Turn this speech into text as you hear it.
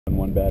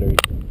one battery.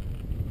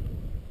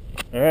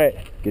 Alright,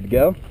 good to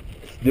go?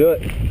 Let's do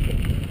it.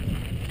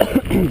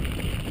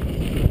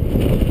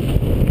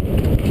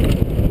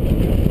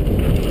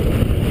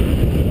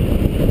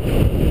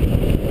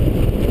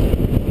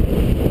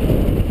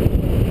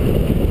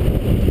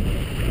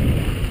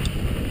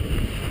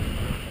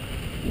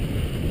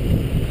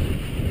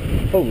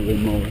 Holy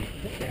moly.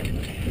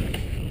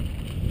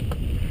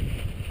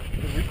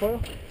 Recoil?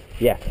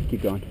 Yeah,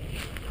 keep going.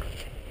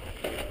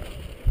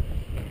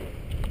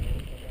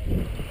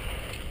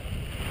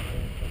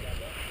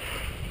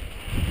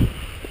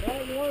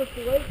 You want us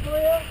to wait for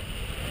you?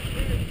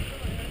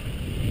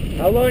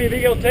 How long do you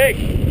think it'll take?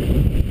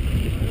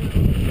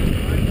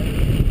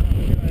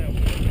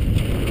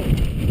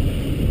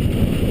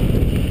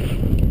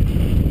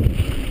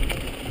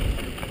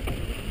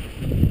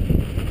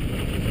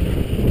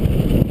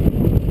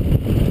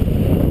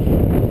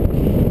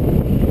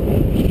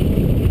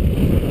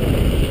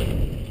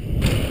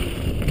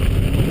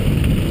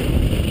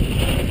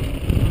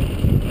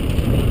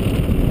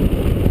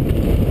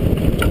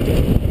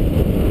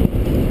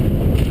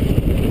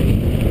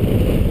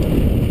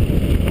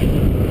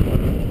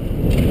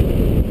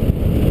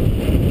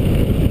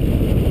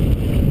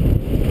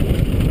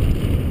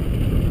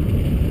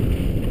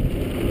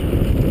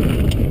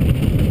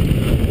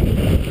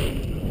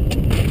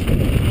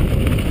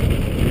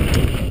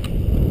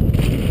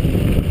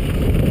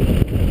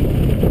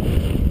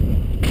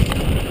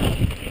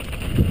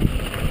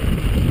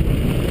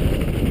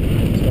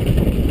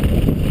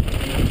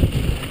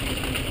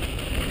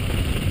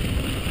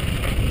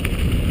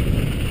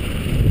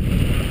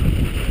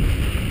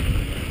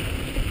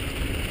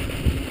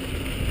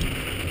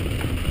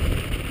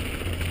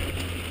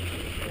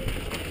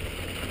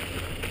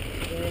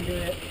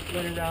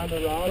 Went around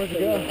the rock like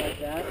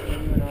that, and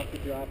then went off the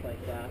drop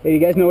like that. Hey, you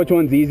guys know which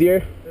one's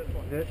easier? This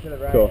one. To the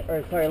right. Cool.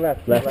 Or sorry,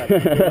 left. Left.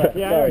 Left.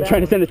 Yeah, Sorry,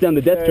 trying to send us down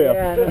the death trail.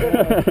 Yeah,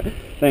 no.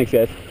 Thanks,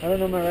 guys. I don't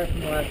know my right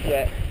from left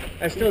yet.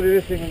 I still do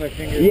this thing with my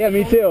fingers. Yeah,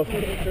 me too.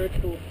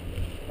 It's cool.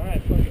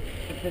 Alright, fuck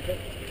it.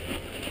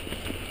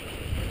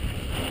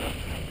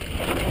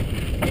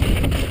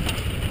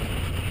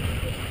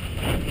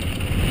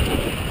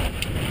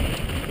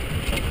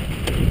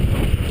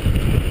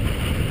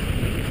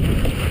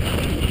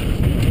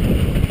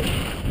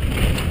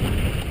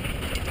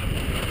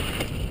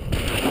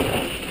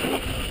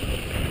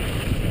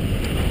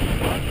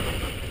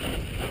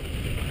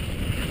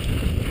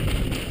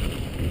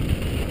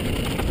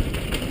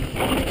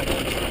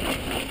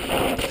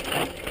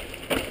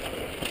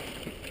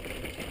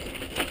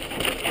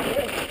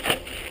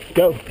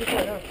 Go.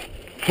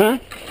 Huh?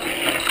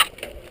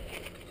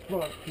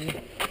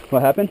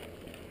 What happened?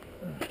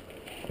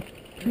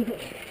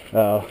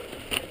 Oh.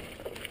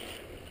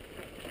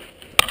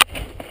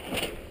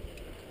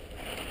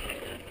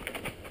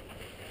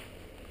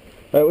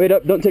 Alright, wait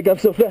up. Don't take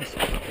off so fast.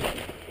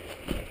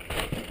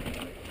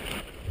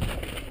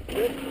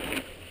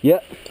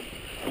 Yep.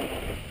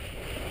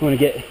 I want to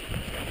get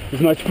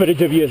as much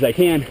footage of you as I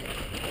can.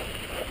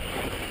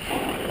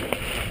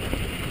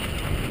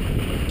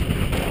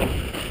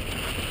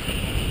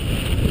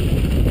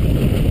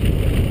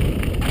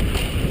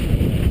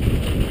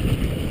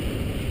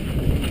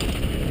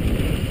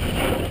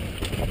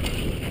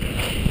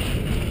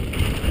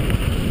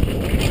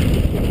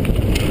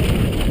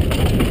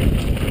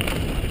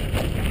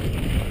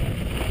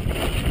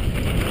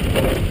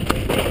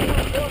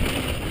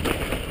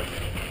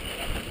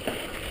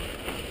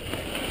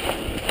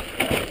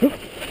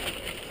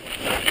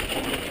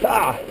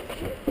 Ah!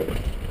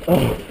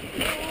 Oh!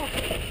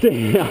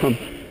 Damn!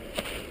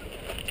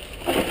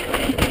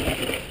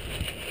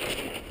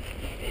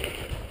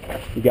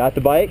 You got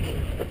the bike?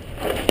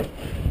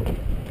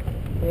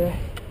 Yeah.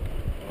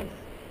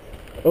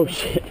 Oh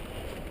shit!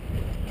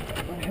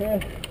 My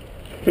hand.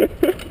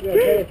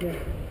 Yeah,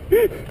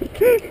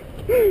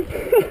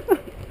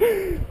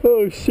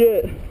 Oh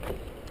shit!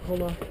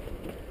 hold on.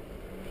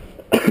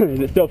 Is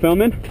it still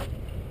filming?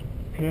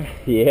 Yeah.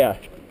 Yeah.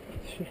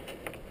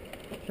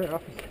 Turn it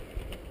off.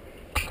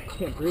 I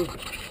can't breathe.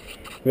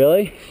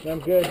 Really? I'm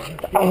good.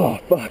 Oh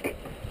fuck!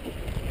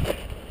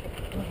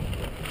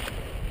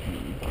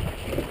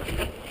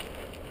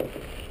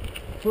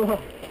 Whoa.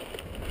 What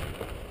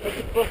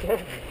the fuck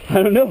happened?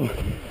 I don't know.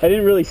 I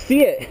didn't really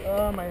see it.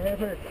 Oh, my head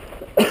hurts.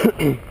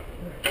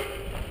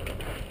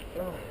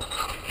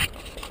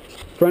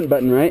 Front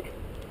button, right?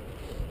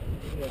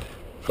 Yeah.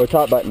 Or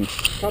top button?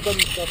 Top button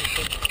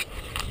stuff.